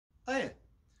Hiya,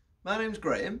 my name's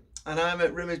Graham and I'm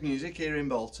at Rimmers Music here in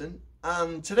Bolton,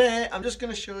 and today I'm just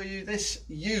going to show you this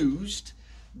used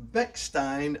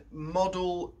Bechstein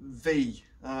Model V.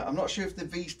 I'm not sure if the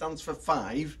V stands for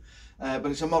 5, but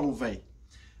it's a Model V.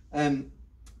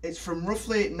 It's from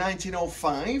roughly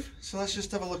 1905, so let's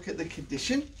just have a look at the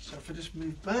condition. So if I just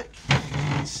move back, you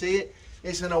can see it.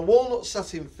 It's in a walnut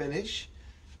satin finish.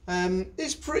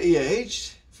 It's pretty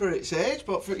aged for its age,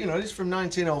 but for, it's from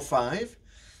 1905.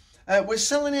 We're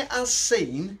selling it as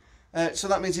seen, so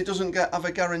that means it doesn't have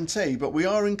a guarantee, but we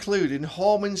are including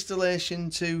home installation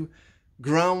to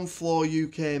ground floor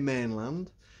UK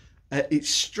mainland. It's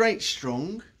straight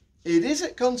strung. It is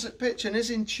at concert pitch and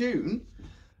is in tune.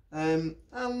 And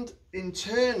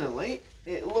internally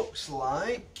it looks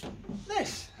like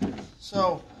this.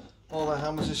 So all the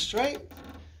hammers are straight.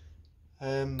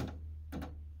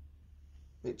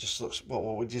 It just looks, what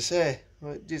would you say?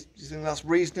 Do you think that's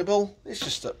reasonable? It's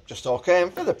just okay.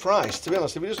 And for the price, to be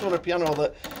honest, if you just want a piano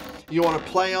that you want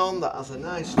to play on, that has a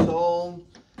nice tone,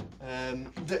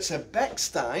 that's a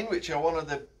Bechstein, which are one of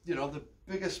the the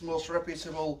biggest, most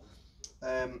reputable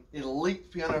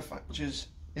elite piano manufacturers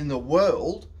in the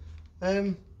world,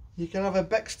 you can have a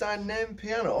Bechstein named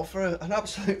piano for an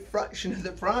absolute fraction of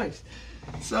the price.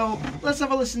 So let's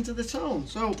have a listen to the tone.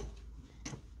 So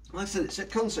like I said, it's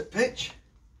at concert pitch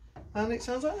and it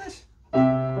sounds like this.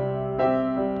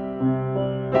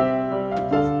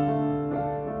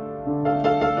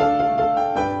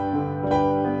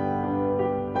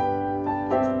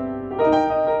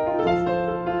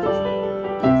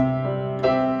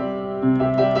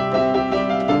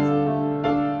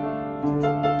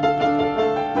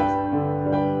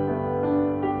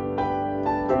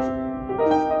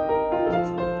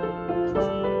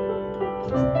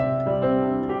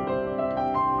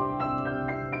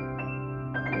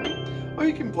 Or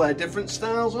you can play different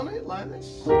styles on it, like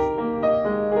this.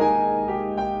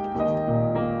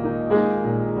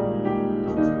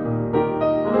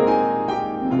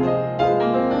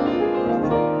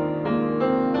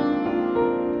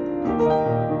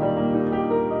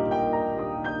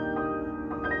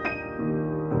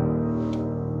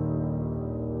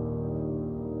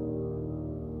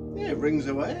 Yeah, it rings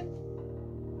away.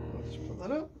 I'll just put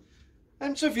that up.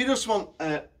 So if you just want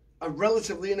a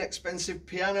relatively inexpensive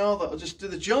piano that'll just do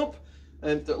the job,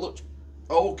 that looks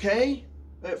okay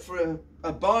for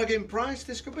a bargain price,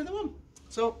 this could be the one.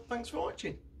 So thanks for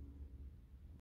watching.